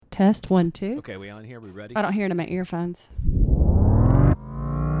Test 1, 2. Okay, we on here? We ready? I don't hear it in my earphones.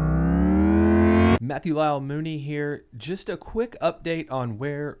 Matthew Lyle Mooney here. Just a quick update on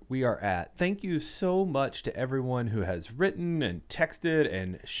where we are at. Thank you so much to everyone who has written and texted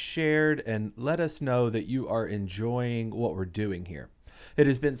and shared and let us know that you are enjoying what we're doing here. It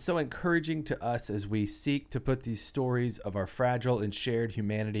has been so encouraging to us as we seek to put these stories of our fragile and shared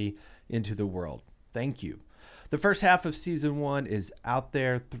humanity into the world. Thank you. The first half of season 1 is out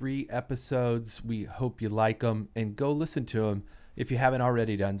there, 3 episodes. We hope you like them and go listen to them if you haven't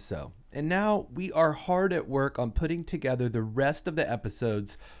already done so. And now we are hard at work on putting together the rest of the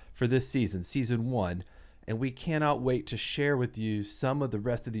episodes for this season, season 1. And we cannot wait to share with you some of the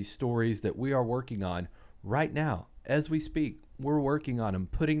rest of these stories that we are working on right now. As we speak, we're working on them,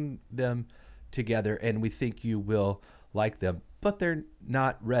 putting them together, and we think you will like them, but they're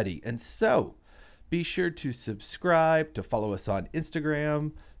not ready. And so be sure to subscribe, to follow us on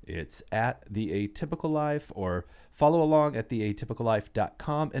Instagram. It's at The Atypical Life, or follow along at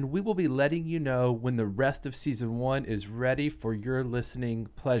theatypicallife.com, and we will be letting you know when the rest of season 1 is ready for your listening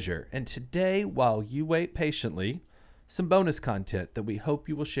pleasure. And today, while you wait patiently, some bonus content that we hope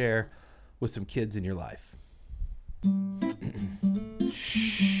you will share with some kids in your life.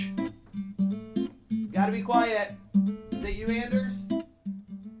 Shh. Gotta be quiet. Is that you, Anders?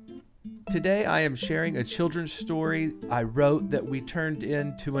 Today I am sharing a children's story I wrote that we turned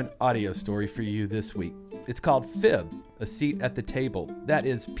into an audio story for you this week. It's called Phib, A Seat at the Table. That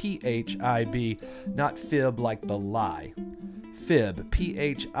is P-H-I-B, not fib like the lie. Phib,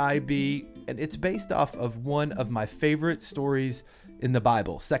 P-H-I-B, and it's based off of one of my favorite stories in the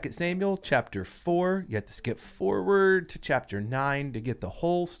Bible, 2 Samuel chapter 4. You have to skip forward to chapter 9 to get the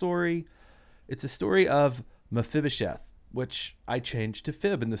whole story. It's a story of Mephibosheth, which I changed to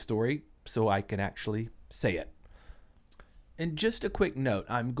Phib in the story so I can actually say it. And just a quick note,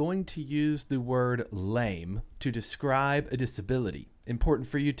 I'm going to use the word lame to describe a disability. Important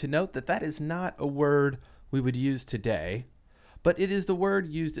for you to note that that is not a word we would use today, but it is the word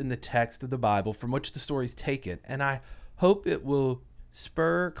used in the text of the Bible from which the story is taken. And I hope it will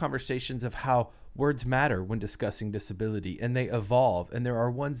spur conversations of how words matter when discussing disability, and they evolve, and there are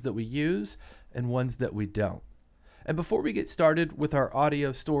ones that we use and ones that we don't. And before we get started with our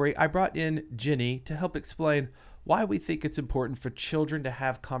audio story, I brought in Jenny to help explain why we think it's important for children to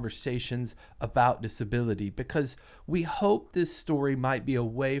have conversations about disability, because we hope this story might be a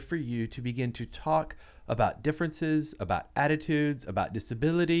way for you to begin to talk about differences, about attitudes, about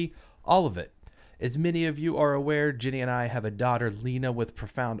disability, all of it. As many of you are aware, Jenny and I have a daughter, Lena, with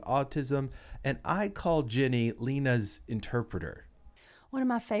profound autism, and I call Jenny Lena's interpreter. One of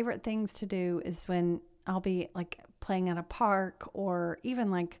my favorite things to do is when I'll be like playing at a park or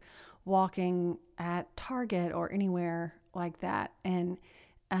even like walking at Target or anywhere like that, and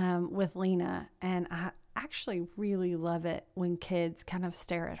with Lena, and I actually really love it when kids kind of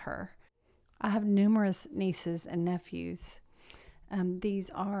stare at her. I have numerous nieces and nephews. These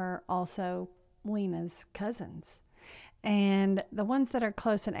are also Lena's cousins, and the ones that are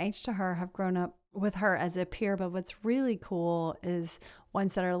close in age to her have grown up with her as a peer, but what's really cool is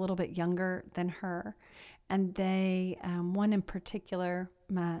ones that are a little bit younger than her, and they one in particular,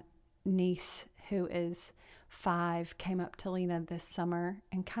 my niece who is 5, came up to Lena this summer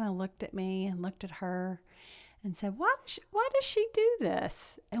and kind of looked at me and looked at her and said, why does she do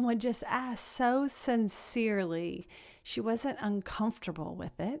this? And would just ask so sincerely. She wasn't uncomfortable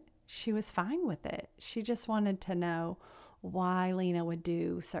with it. She was fine with it. She just wanted to know why Lena would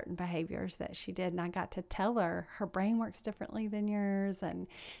do certain behaviors that she did. And I got to tell her brain works differently than yours, and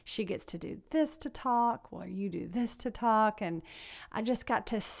she gets to do this to talk while you do this to talk. And I just got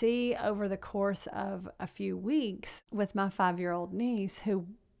to see over the course of a few weeks with my 5-year-old niece, who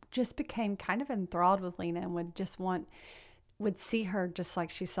just became kind of enthralled with Lena and would see her just like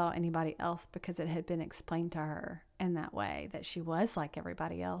she saw anybody else, because it had been explained to her in that way that she was like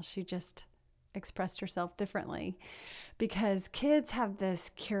everybody else. She just expressed herself differently, because kids have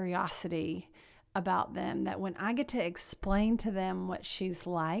this curiosity about them that when I get to explain to them what she's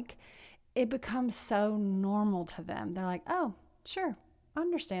like, it becomes so normal to them. They're like, oh, sure, I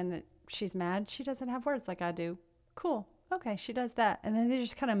understand that she's mad. She doesn't have words like I do. Cool. Okay, she does that. And then they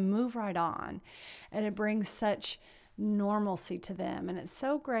just kind of move right on, and it brings such normalcy to them. And it's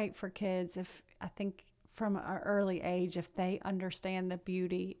so great for kids, if I think from an early age, if they understand the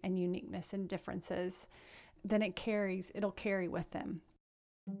beauty and uniqueness and differences, then it'll carry with them.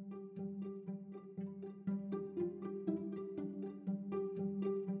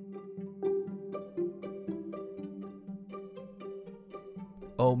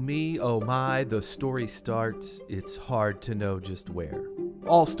 Oh me, oh my, the story starts. It's hard to know just where.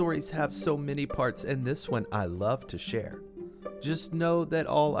 All stories have so many parts, and this one I love to share. Just know that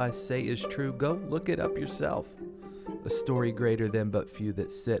all I say is true. Go look it up yourself. A story greater than but few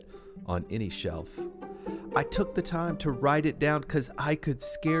that sit on any shelf. I took the time to write it down because I could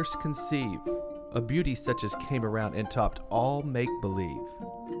scarce conceive a beauty such as came around and topped all make-believe.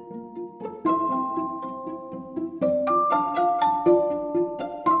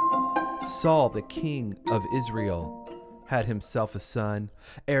 Saul, the king of Israel, had himself a son,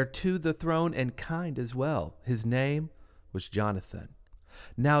 heir to the throne and kind as well. His name was Jonathan.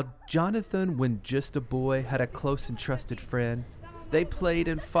 Now Jonathan, when just a boy, had a close and trusted friend. They played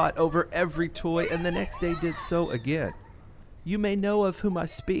and fought over every toy, and the next day did so again. You may know of whom I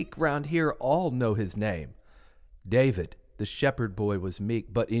speak, round here all know his name. David, the shepherd boy, was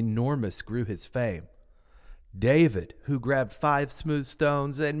meek, but enormous grew his fame. David, who grabbed 5 smooth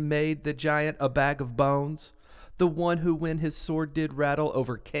stones and made the giant a bag of bones. The one who, when his sword did rattle,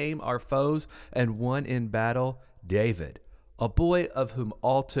 overcame our foes and won in battle. David, a boy of whom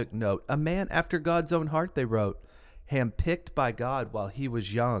all took note, a man after God's own heart, they wrote. Handpicked by God while he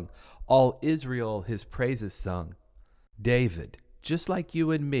was young, all Israel his praises sung. David, just like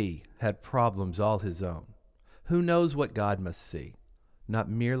you and me, had problems all his own. Who knows what God must see? Not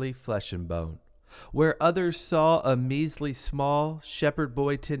merely flesh and bone. Where others saw a measly small shepherd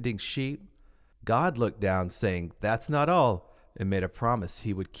boy tending sheep, God looked down saying, "That's not all," and made a promise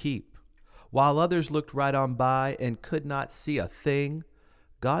he would keep. While others looked right on by and could not see a thing,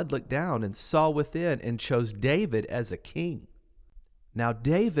 God looked down and saw within and chose David as a king. Now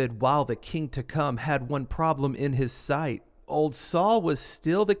David, while the king to come, had one problem in his sight. Old Saul was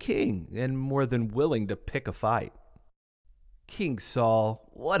still the king and more than willing to pick a fight. King Saul,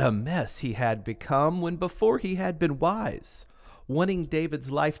 what a mess he had become when before he had been wise. Wanting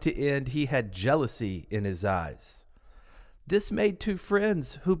David's life to end, he had jealousy in his eyes. This made 2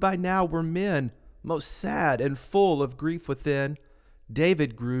 friends who by now were men, most sad and full of grief within.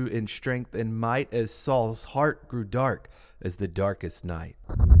 David grew in strength and might as Saul's heart grew dark as the darkest night.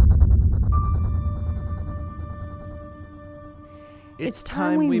 It's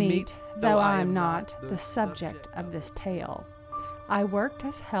time we meet, though I am not the subject of this tale. I worked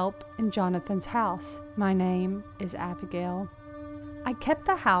as help in Jonathan's house. My name is Abigail. I kept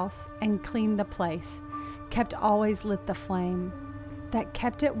the house and cleaned the place, kept always lit the flame that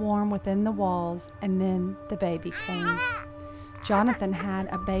kept it warm within the walls, and then the baby came. Jonathan had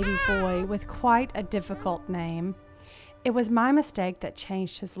a baby boy with quite a difficult name. It was my mistake that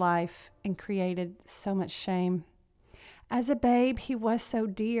changed his life and created so much shame. As a babe, he was so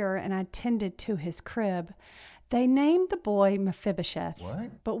dear, and I tended to his crib. They named the boy Mephibosheth,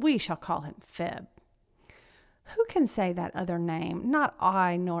 but we shall call him Phib. Who can say that other name? Not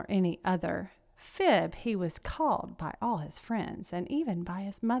I nor any other. Phib he was called by all his friends, and even by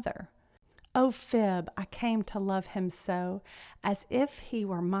his mother. Oh, Phib, I came to love him so, as if he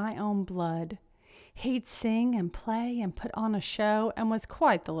were my own blood. He'd sing and play and put on a show, and was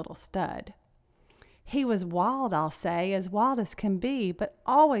quite the little stud. He was wild, I'll say, as wild as can be, but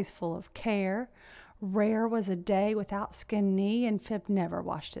always full of care. Rare was a day without skin knee, and Phib never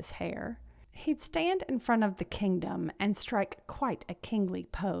washed his hair. He'd stand in front of the kingdom and strike quite a kingly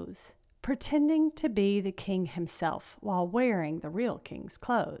pose, pretending to be the king himself while wearing the real king's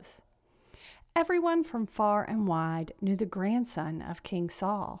clothes. Everyone from far and wide knew the grandson of King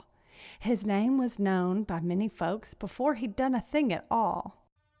Saul. His name was known by many folks before he'd done a thing at all.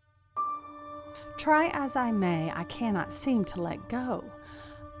 Try as I may, I cannot seem to let go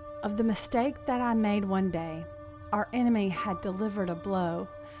of the mistake that I made one day. Our enemy had delivered a blow,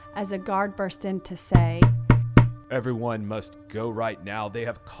 as a guard burst in to say, "Everyone must go right now. They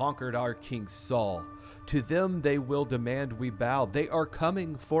have conquered our King Saul. To them they will demand we bow. They are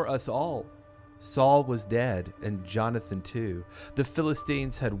coming for us all." Saul was dead, and Jonathan too. The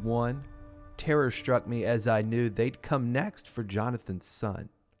Philistines had won. Terror struck me as I knew they'd come next for Jonathan's son.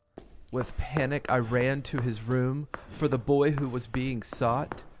 With panic, I ran to his room for the boy who was being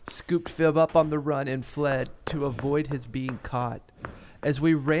sought, scooped Phib up on the run and fled to avoid his being caught. As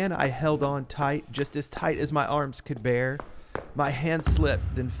we ran, I held on tight, just as tight as my arms could bear. My hand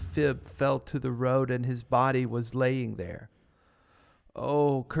slipped, then Phib fell to the road, and his body was laying there.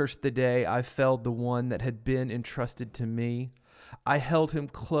 Oh, cursed the day I felled the one that had been entrusted to me. I held him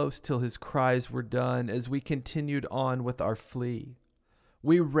close till his cries were done as we continued on with our flee.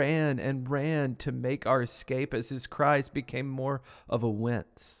 We ran and ran to make our escape as his cries became more of a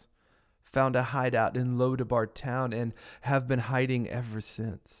wince. Found a hideout in Lodabar town and have been hiding ever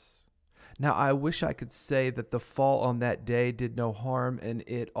since. Now I wish I could say that the fall on that day did no harm and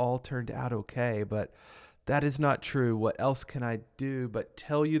it all turned out okay, but That is not true. What else can I do but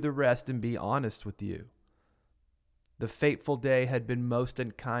tell you the rest and be honest with you? The fateful day had been most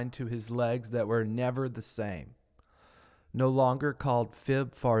unkind to his legs that were never the same. No longer called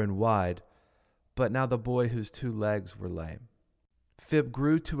Phib far and wide, but now the boy whose 2 legs were lame. Phib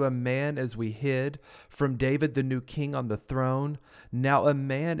grew to a man as we hid from David the new king on the throne, now a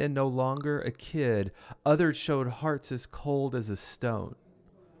man and no longer a kid. Others showed hearts as cold as a stone.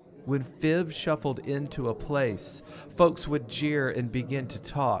 When Phib shuffled into a place, folks would jeer and begin to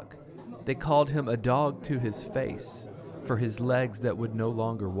talk. They called him a dog to his face for his legs that would no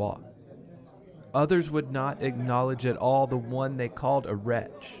longer walk. Others would not acknowledge at all the one they called a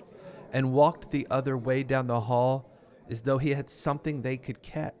wretch, and walked the other way down the hall as though he had something they could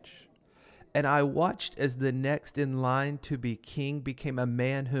catch. And I watched as the next in line to be king became a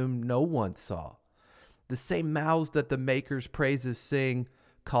man whom no one saw. The same mouths that the Maker's praises sing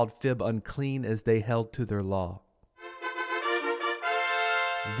called Phib unclean as they held to their law.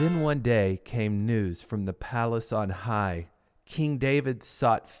 Then one day came news from the palace on high. King David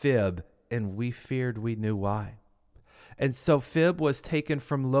sought Phib, and we feared we knew why. And so Phib was taken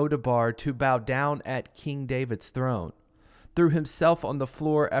from Lodabar to bow down at King David's throne. Threw himself on the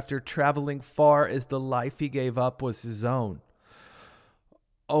floor after traveling far as the life he gave up was his own.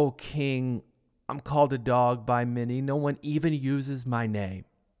 O King, I'm called a dog by many. No one even uses my name.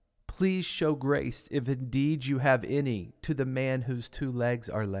 Please show grace, if indeed you have any, to the man whose 2 legs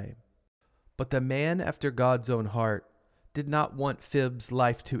are lame. But the man after God's own heart did not want Phib's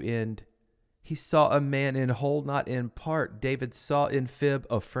life to end. He saw a man in whole, not in part. David saw in Phib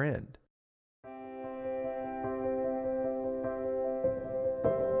a friend.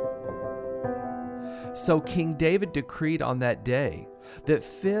 So King David decreed on that day that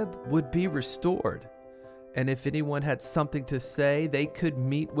Phib would be restored. And if anyone had something to say, they could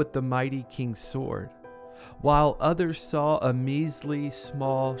meet with the mighty king's sword. While others saw a measly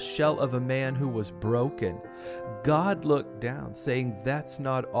small shell of a man who was broken, God looked down, saying, "That's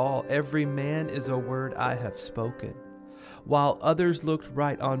not all. Every man is a word I have spoken." While others looked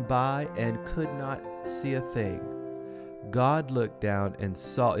right on by and could not see a thing, God looked down and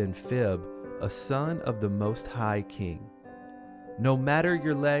saw in Phib a son of the Most High King. No matter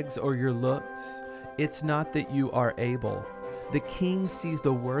your legs or your looks, it's not that you are able. The king sees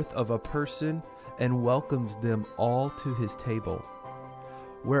the worth of a person and welcomes them all to his table.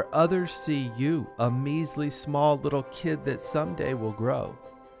 Where others see you, a measly small little kid that someday will grow,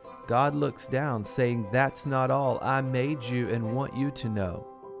 God looks down, saying, "That's not all. I made you and want you to know."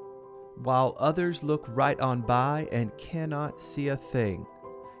 While others look right on by and cannot see a thing,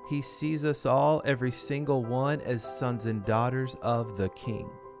 he sees us all, every single one, as sons and daughters of the King.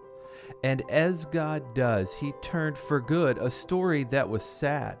 And as God does, he turned for good a story that was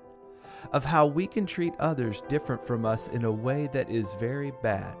sad, of how we can treat others different from us in a way that is very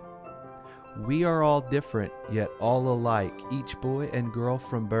bad. We are all different, yet all alike, each boy and girl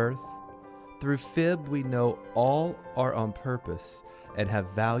from birth. Through Phib we know all are on purpose and have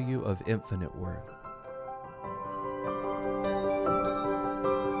value of infinite worth.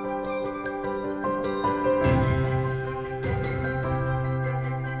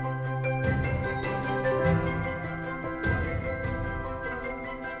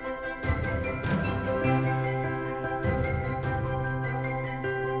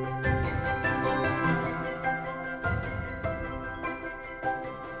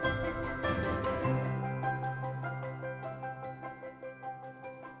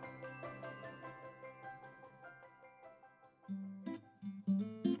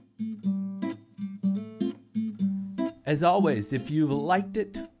 As always, if you liked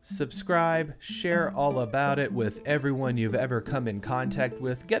it, subscribe, share all about it with everyone you've ever come in contact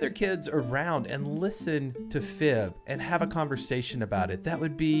with. Gather kids around and listen to Phib and have a conversation about it. That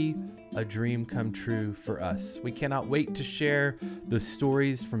would be a dream come true for us. We cannot wait to share the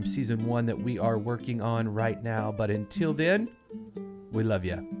stories from season 1 that we are working on right now. But until then, we love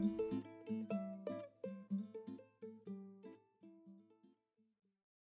you.